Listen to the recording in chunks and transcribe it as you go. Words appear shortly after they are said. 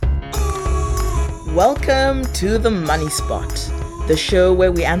Welcome to The Money Spot, the show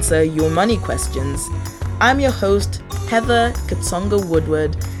where we answer your money questions. I'm your host, Heather Katsonga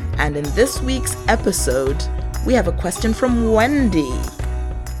Woodward, and in this week's episode, we have a question from Wendy.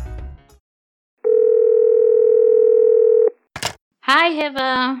 Hi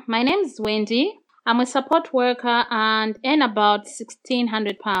Heather, my name is Wendy. I'm a support worker and earn about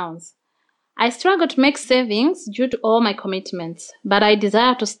 £1,600. I struggle to make savings due to all my commitments, but I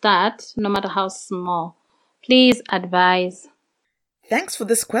desire to start no matter how small. Please advise. Thanks for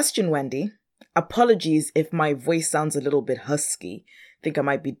this question, Wendy. Apologies if my voice sounds a little bit husky. I think I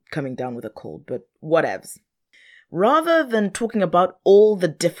might be coming down with a cold, but whatevs. Rather than talking about all the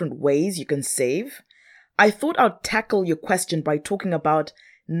different ways you can save, I thought I'd tackle your question by talking about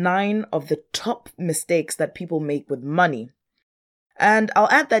 9 of the top mistakes that people make with money. And I'll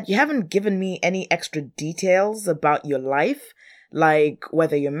add that you haven't given me any extra details about your life, like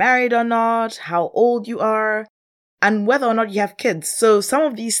whether you're married or not, how old you are, and whether or not you have kids. So some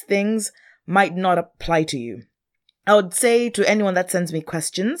of these things might not apply to you. I would say to anyone that sends me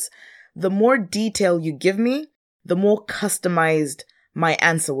questions, the more detail you give me, the more customized my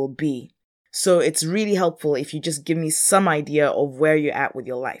answer will be. So it's really helpful if you just give me some idea of where you're at with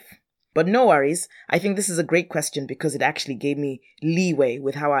your life. But no worries, I think this is a great question because it actually gave me leeway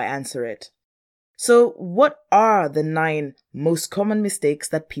with how I answer it. So what are the 9 most common mistakes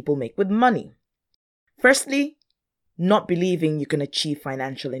that people make with money? Firstly, not believing you can achieve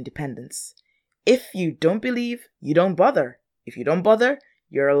financial independence. If you don't believe, you don't bother. If you don't bother,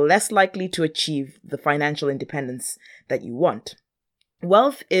 you're less likely to achieve the financial independence that you want.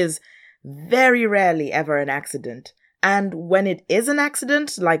 Wealth is very rarely ever an accident. And when it is an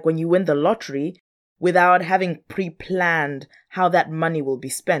accident, like when you win the lottery, without having pre-planned how that money will be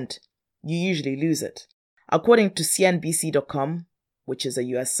spent, you usually lose it. According to CNBC.com, which is a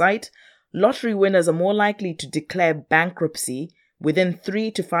US site, lottery winners are more likely to declare bankruptcy within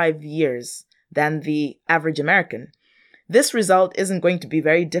 3 to 5 years than the average American. This result isn't going to be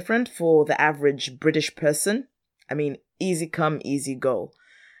very different for the average British person. I mean, easy come, easy go.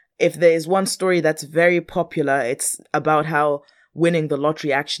 If there is one story that's very popular, it's about how winning the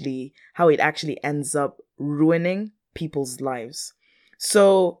lottery how it actually ends up ruining people's lives.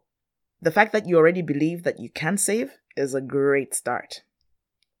 So the fact that you already believe that you can save is a great start.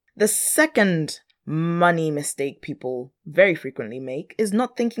 The second money mistake people very frequently make is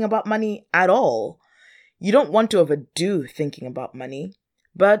not thinking about money at all. You don't want to overdo thinking about money,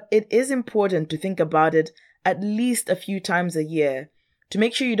 but it is important to think about it at least a few times a year to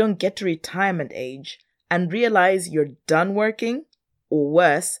make sure you don't get to retirement age and realize you're done working, or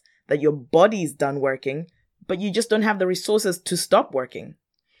worse, that your body's done working, but you just don't have the resources to stop working.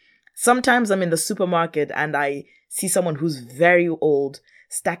 Sometimes I'm in the supermarket and I see someone who's very old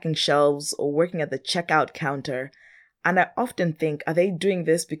stacking shelves or working at the checkout counter, and I often think, are they doing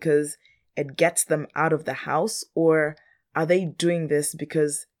this because it gets them out of the house, or are they doing this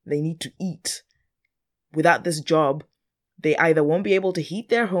because they need to eat? Without this job, they either won't be able to heat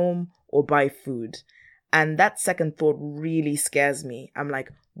their home or buy food. And that second thought really scares me. I'm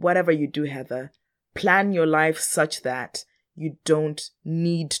like, whatever you do, Heather, plan your life such that you don't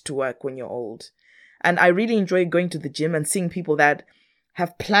need to work when you're old. And I really enjoy going to the gym and seeing people that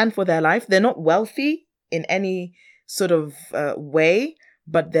have planned for their life. They're not wealthy in any sort of way,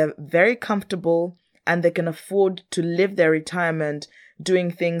 but they're very comfortable and they can afford to live their retirement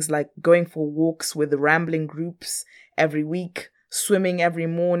doing things like going for walks with rambling groups every week, swimming every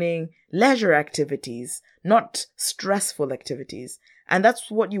morning, leisure activities, not stressful activities. And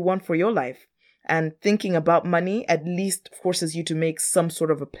that's what you want for your life. And thinking about money at least forces you to make some sort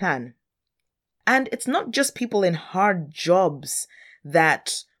of a plan. And it's not just people in hard jobs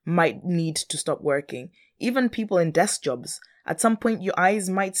that might need to stop working. Even people in desk jobs. At some point, your eyes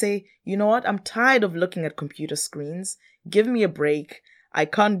might say, you know what? I'm tired of looking at computer screens. Give me a break. I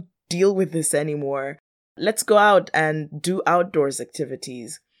can't deal with this anymore. Let's go out and do outdoors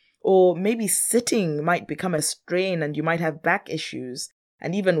activities. Or maybe sitting might become a strain and you might have back issues.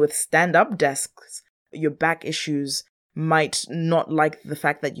 And even with stand-up desks, your back issues might not like the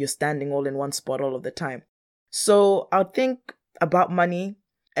fact that you're standing all in one spot all of the time. So I'll think about money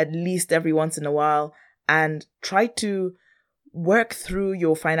at least every once in a while and try to work through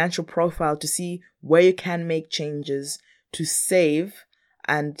your financial profile to see where you can make changes to save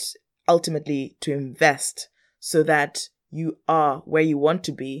and ultimately to invest so that you are where you want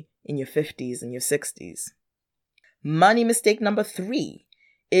to be in your 50s and your 60s. Money mistake number 3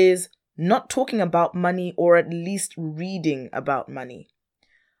 is not talking about money or at least reading about money.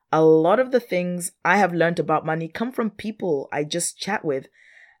 A lot of the things I have learned about money come from people I just chat with,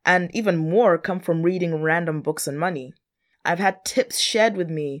 And even more come from reading random books on money. I've had tips shared with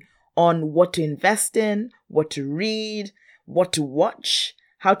me on what to invest in, what to read, what to watch,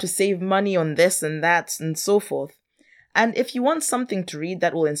 how to save money on this and that, and so forth. And if you want something to read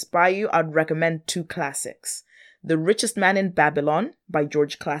that will inspire you, I'd recommend two classics: The Richest Man in Babylon by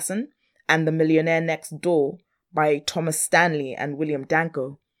George Clason and The Millionaire Next Door by Thomas Stanley and William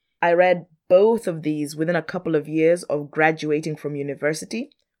Danko. I read both of these within a couple of years of graduating from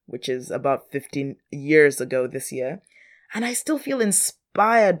university, which is about 15 years ago this year, and I still feel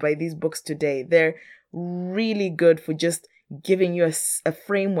inspired by these books today. They're really good for just giving you a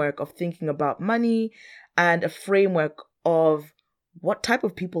framework of thinking about money and a framework of what type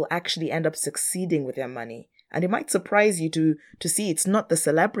of people actually end up succeeding with their money. And it might surprise you to see it's not the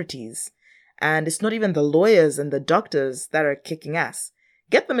celebrities, and it's not even the lawyers and the doctors that are kicking ass.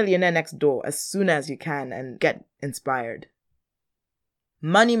 Get The Millionaire Next Door as soon as you can and get inspired.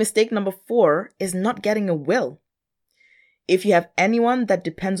 Money mistake number 4 is not getting a will. If you have anyone that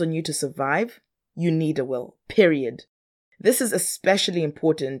depends on you to survive, you need a will, period. This is especially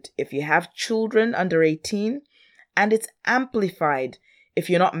important if you have children under 18, and it's amplified if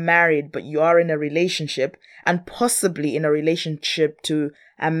you're not married but you are in a relationship, and possibly in a relationship to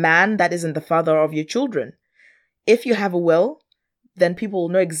a man that isn't the father of your children. If you have a will, then people will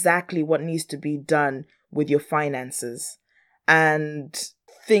know exactly what needs to be done with your finances, and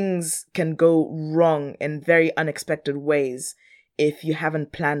things can go wrong in very unexpected ways if you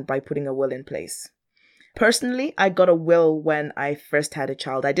haven't planned by putting a will in place. Personally, I got a will when I first had a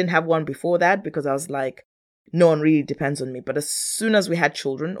child. I didn't have one before that because I was like, no one really depends on me. But as soon as we had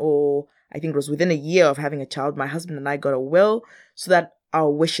children, or I think it was within a year of having a child, my husband and I got a will so that our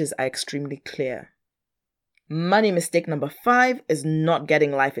wishes are extremely clear. Money mistake number 5 is not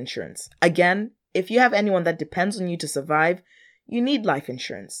getting life insurance. Again, if you have anyone that depends on you to survive, you need life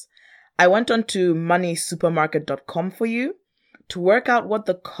insurance. I went on to moneysupermarket.com for you to work out what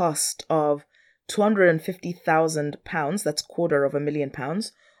the cost of £250,000, that's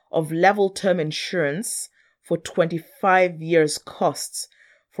 £250,000, of level term insurance for 25 years costs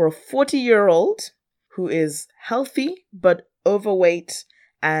for a 40-year-old who is healthy but overweight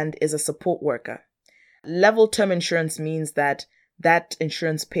and is a support worker. Level term insurance means that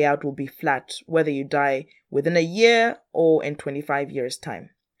insurance payout will be flat whether you die within a year or in 25 years'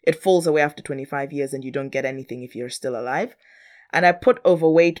 time. It falls away after 25 years and you don't get anything if you're still alive. And I put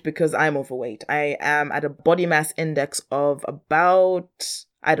overweight because I'm overweight. I am at a body mass index of about,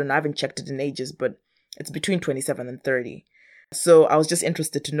 I don't know, I haven't checked it in ages, but it's between 27 and 30. So I was just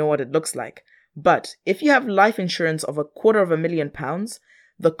interested to know what it looks like. But if you have life insurance of £250,000,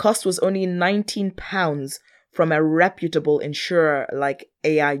 the cost was only £19 from a reputable insurer like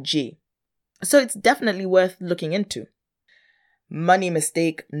AIG. So it's definitely worth looking into. Money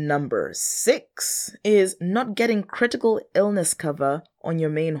mistake number 6 is not getting critical illness cover on your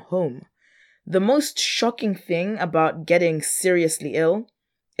main home. The most shocking thing about getting seriously ill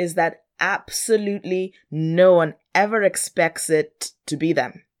is that absolutely no one ever expects it to be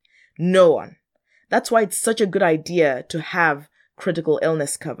them. No one. That's why it's such a good idea to have critical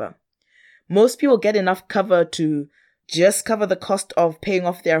illness cover. Most people get enough cover to just cover the cost of paying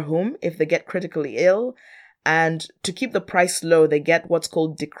off their home if they get critically ill, and to keep the price low, they get what's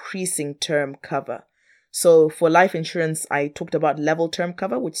called decreasing term cover. So for life insurance, I talked about level term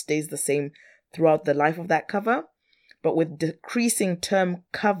cover, which stays the same throughout the life of that cover. But with decreasing term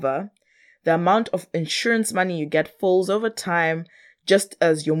cover, the amount of insurance money you get falls over time, just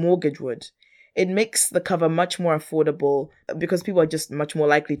as your mortgage would. It makes the cover much more affordable because people are just much more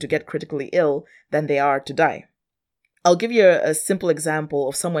likely to get critically ill than they are to die. I'll give you a simple example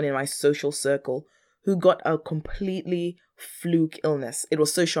of someone in my social circle who got a completely fluke illness. It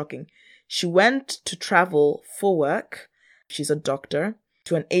was so shocking. She went to travel for work. She's a doctor,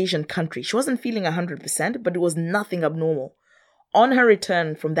 to an Asian country. She wasn't feeling 100%, but it was nothing abnormal. On her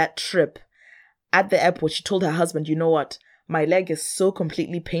return from that trip, at the airport, she told her husband, you know what? My leg is so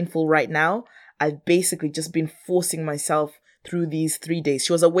completely painful right now. I've basically just been forcing myself through these 3 days.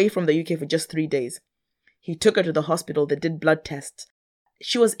 She was away from the UK for just 3 days. He took her to the hospital. They did blood tests.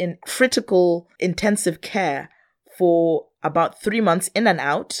 She was in critical intensive care for about 3 months in and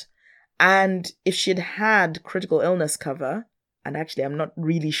out. And if she'd had critical illness cover, and actually I'm not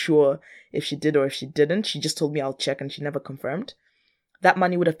really sure if she did or if she didn't, she just told me I'll check and she never confirmed, that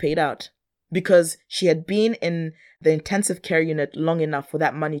money would have paid out because she had been in the intensive care unit long enough for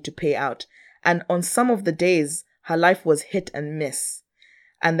that money to pay out. And on some of the days, her life was hit and miss.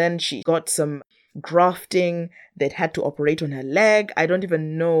 And then she got some grafting. They'd had to operate on her leg. I don't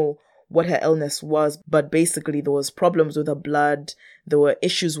even know what her illness was, but basically there was problems with her blood, there were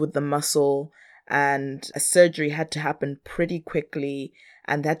issues with the muscle, and a surgery had to happen pretty quickly,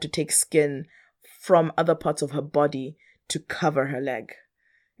 and they had to take skin from other parts of her body to cover her leg.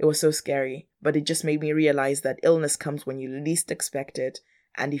 It was so scary, but it just made me realize that illness comes when you least expect it,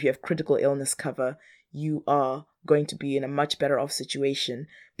 and if you have critical illness cover, you are going to be in a much better off situation,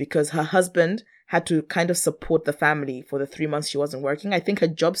 because her husband had to kind of support the family for the 3 months she wasn't working. I think her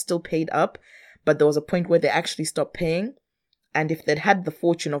job still paid up, but there was a point where they actually stopped paying. And if they'd had the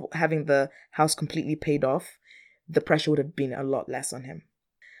fortune of having the house completely paid off, the pressure would have been a lot less on him.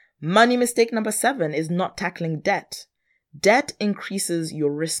 Money mistake number 7 is not tackling debt. Debt increases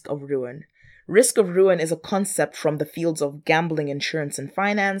your risk of ruin. Risk of ruin is a concept from the fields of gambling, insurance, and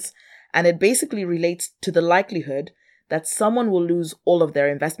finance, and it basically relates to the likelihood that someone will lose all of their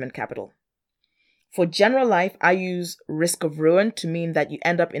investment capital. For general life, I use risk of ruin to mean that you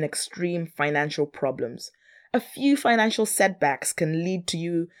end up in extreme financial problems. A few financial setbacks can lead to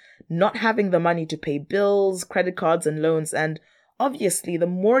you not having the money to pay bills, credit cards, and loans, and obviously, the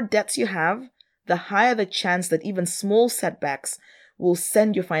more debts you have, the higher the chance that even small setbacks will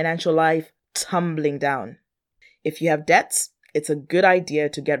send your financial life tumbling down. If you have debts, it's a good idea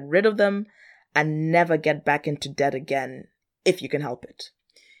to get rid of them and never get back into debt again, if you can help it.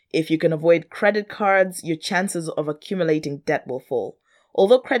 If you can avoid credit cards, your chances of accumulating debt will fall.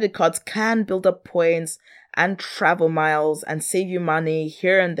 Although credit cards can build up points and travel miles and save you money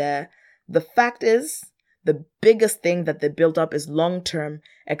here and there, the fact is, the biggest thing that they build up is long-term,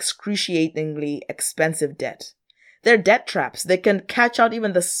 excruciatingly expensive debt. They're debt traps. They can catch out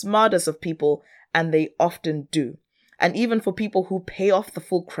even the smartest of people, and they often do. And even for people who pay off the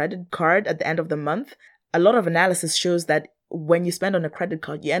full credit card at the end of the month, a lot of analysis shows that when you spend on a credit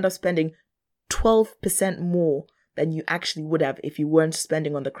card, you end up spending 12% more than you actually would have if you weren't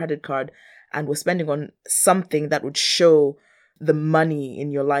spending on the credit card and were spending on something that would show the money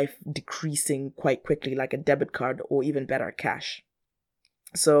in your life decreasing quite quickly, like a debit card or even better, cash.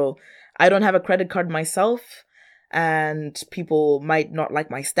 So I don't have a credit card myself, and people might not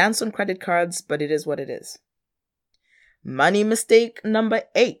like my stance on credit cards, but it is what it is. Money mistake number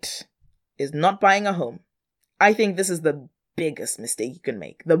 8 is not buying a home. I think this is the biggest mistake you can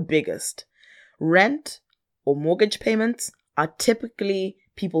make, the biggest. Rent or mortgage payments are typically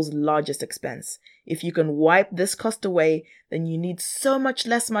people's largest expense. If you can wipe this cost away, then you need so much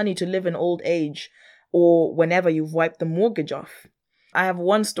less money to live in old age or whenever you've wiped the mortgage off. I have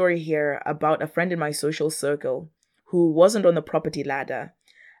one story here about a friend in my social circle who wasn't on the property ladder,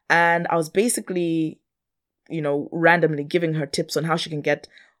 and I was basically, randomly giving her tips on how she can get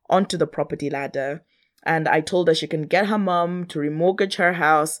onto the property ladder. And I told her she can get her mom to remortgage her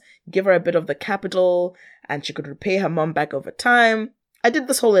house, give her a bit of the capital, and she could repay her mom back over time. I did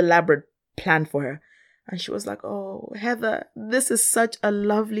this whole elaborate plan for her. And she was like, "Oh, Heather, this is such a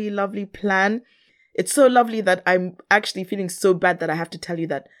lovely, lovely plan. It's so lovely that I'm actually feeling so bad that I have to tell you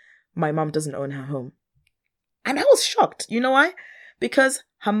that my mom doesn't own her home." And I was shocked. You know why? Because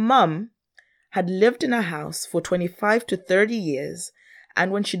her mom had lived in a house for 25 to 30 years.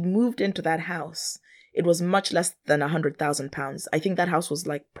 And when she'd moved into that house, it was much less than £100,000. I think that house was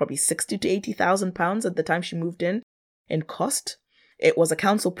like probably £60,000 to £80,000 at the time she moved in cost. It was a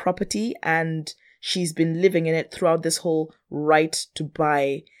council property, and she's been living in it throughout this whole right to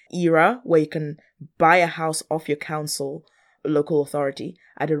buy era, where you can buy a house off your council, local authority,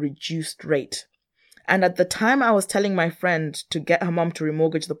 at a reduced rate. And at the time I was telling my friend to get her mom to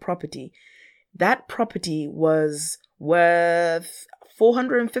remortgage the property, that property was worth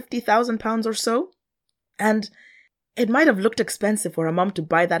 £450,000 or so. And it might have looked expensive for her mom to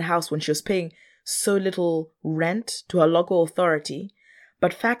buy that house when she was paying so little rent to her local authority.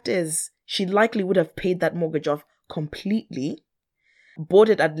 But fact is, she likely would have paid that mortgage off completely, bought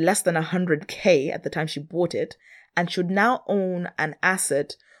it at less than 100K at the time she bought it, and should now own an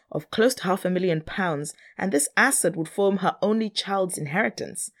asset of close to £500,000, and this asset would form her only child's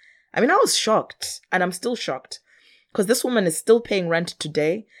inheritance. I mean, I was shocked, and I'm still shocked, because this woman is still paying rent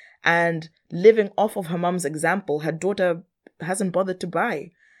today, and living off of her mom's example. Her daughter hasn't bothered to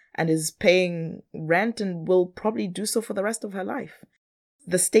buy and is paying rent and will probably do so for the rest of her life.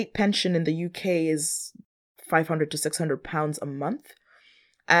 The state pension in the UK is £500 to £600 a month.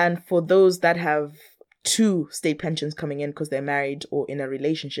 And for those that have 2 state pensions coming in because they're married or in a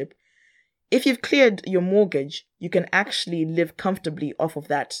relationship, if you've cleared your mortgage, you can actually live comfortably off of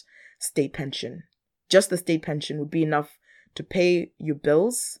that state pension. Just the state pension would be enough to pay your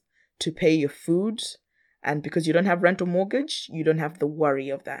bills, to pay your food, and because you don't have rent or mortgage, you don't have the worry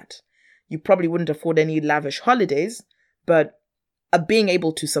of that. You probably wouldn't afford any lavish holidays, but being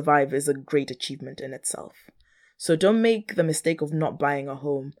able to survive is a great achievement in itself. So don't make the mistake of not buying a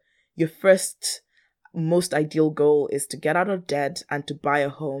home. Your first, most ideal goal is to get out of debt and to buy a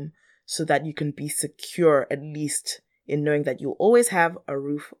home so that you can be secure, at least in knowing that you'll always have a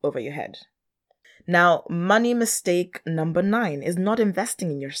roof over your head. Now, money mistake number 9 is not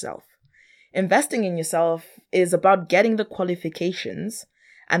investing in yourself. Investing in yourself is about getting the qualifications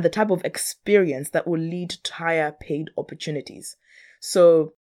and the type of experience that will lead to higher paid opportunities.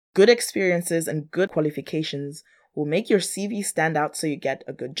 So good experiences and good qualifications will make your CV stand out so you get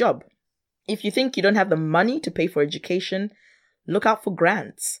a good job. If you think you don't have the money to pay for education, look out for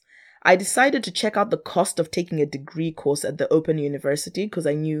grants. I decided to check out the cost of taking a degree course at the Open University because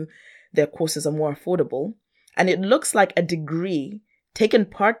I knew their courses are more affordable. And it looks like a degree taken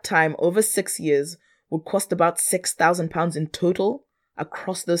part-time over 6 years would cost about £6,000 in total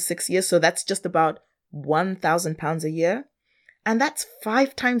across those 6 years. So that's just about £1,000 a year. And that's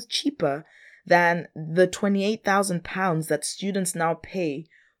 5 times cheaper than the £28,000 that students now pay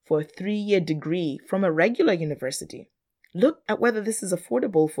for a 3-year degree from a regular university. Look at whether this is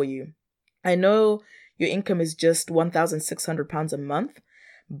affordable for you. I know your income is just £1,600 a month,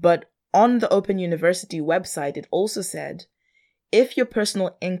 but on the Open University website, it also said, if your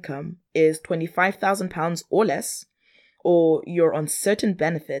personal income is £25,000 or less, or you're on certain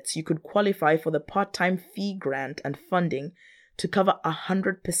benefits, you could qualify for the part-time fee grant and funding to cover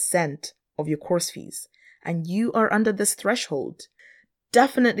 100% of your course fees. And you are under this threshold.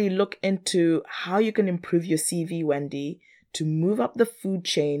 Definitely look into how you can improve your CV, Wendy, to move up the food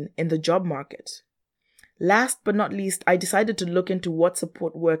chain in the job market. Last but not least, I decided to look into what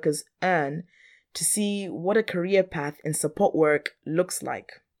support workers earn to see what a career path in support work looks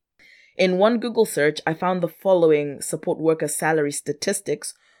like. In one Google search, I found the following support worker salary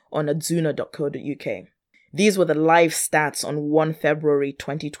statistics on adzuna.co.uk. These were the live stats on 1 February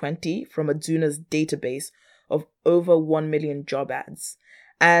 2020 from Adzuna's database of over 1 million job ads.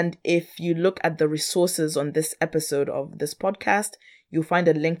 And if you look at the resources on this episode of this podcast, you'll find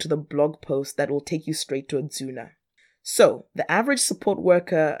a link to the blog post that will take you straight to Adzuna. So, the average support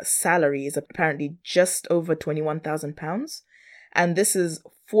worker salary is apparently just over £21,000, and this is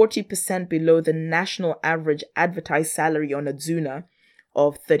 40% below the national average advertised salary on Adzuna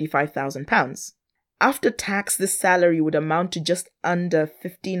of £35,000. After tax, this salary would amount to just under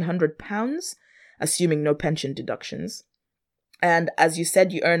 £1,500, assuming no pension deductions. And as you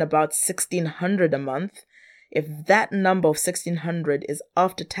said, you earn about £1,600 a month. If that number of £1,600 is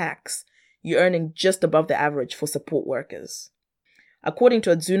after tax, you're earning just above the average for support workers. According to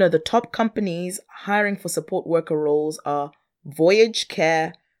Adzuna, the top companies hiring for support worker roles are Voyage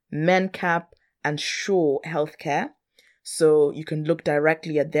Care, Mencap, and Shaw Healthcare. So you can look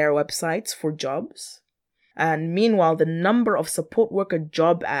directly at their websites for jobs. And meanwhile, the number of support worker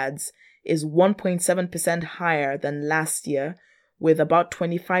job ads is 1.7% higher than last year, with about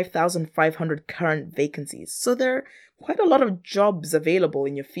 25,500 current vacancies. So there are quite a lot of jobs available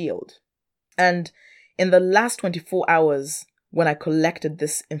in your field. And in the last 24 hours, when I collected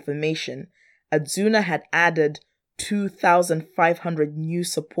this information, Adzuna had added 2,500 new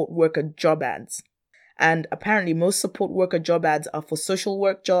support worker job ads. And apparently most support worker job ads are for social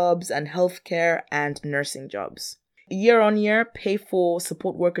work jobs and healthcare and nursing jobs. Year on year, pay for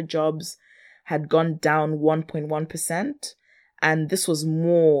support worker jobs had gone down 1.1%, and this was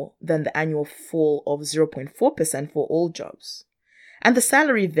more than the annual fall of 0.4% for all jobs. And the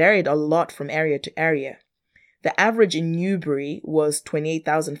salary varied a lot from area to area. The average in Newbury was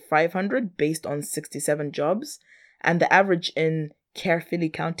 $28,500 based on 67 jobs, and the average in Caerphilly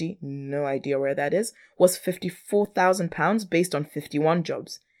County, no idea where that is, was £54,000 based on 51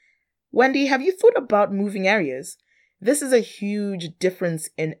 jobs. Wendy, have you thought about moving areas? This is a huge difference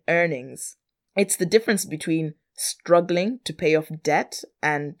in earnings. It's the difference between struggling to pay off debt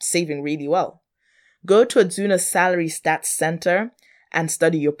and saving really well. Go to Adzuna's Salary Stats Center and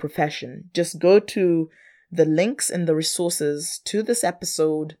study your profession. Just go to the links in the resources to this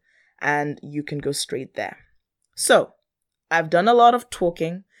episode and you can go straight there. So, I've done a lot of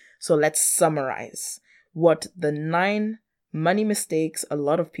talking, so let's summarize what the 9 money mistakes a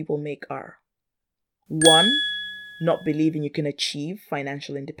lot of people make are. 1, not believing you can achieve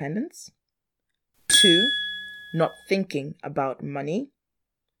financial independence. 2, not thinking about money.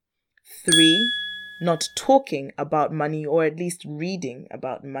 3, not talking about money or at least reading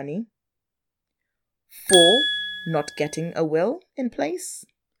about money. 4, not getting a will in place.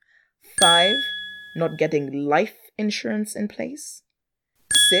 5, not getting life insurance in place.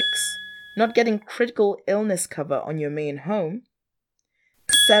 6, not getting critical illness cover on your main home.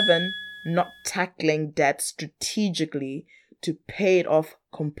 7, not tackling debt strategically to pay it off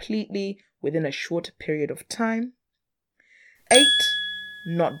completely within a short period of time. 8,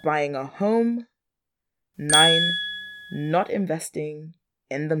 not buying a home. 9, not investing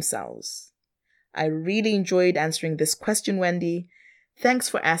in themselves. I really enjoyed answering this question, Wendy. Thanks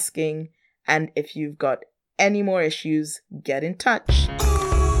for asking. And if you've got any more issues, get in touch.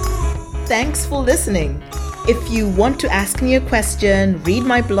 Thanks for listening. If you want to ask me a question, read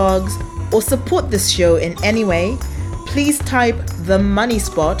my blogs, or support this show in any way, please type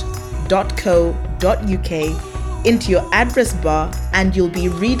themoneyspot.co.uk into your address bar and you'll be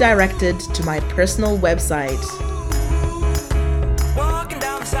redirected to my personal website.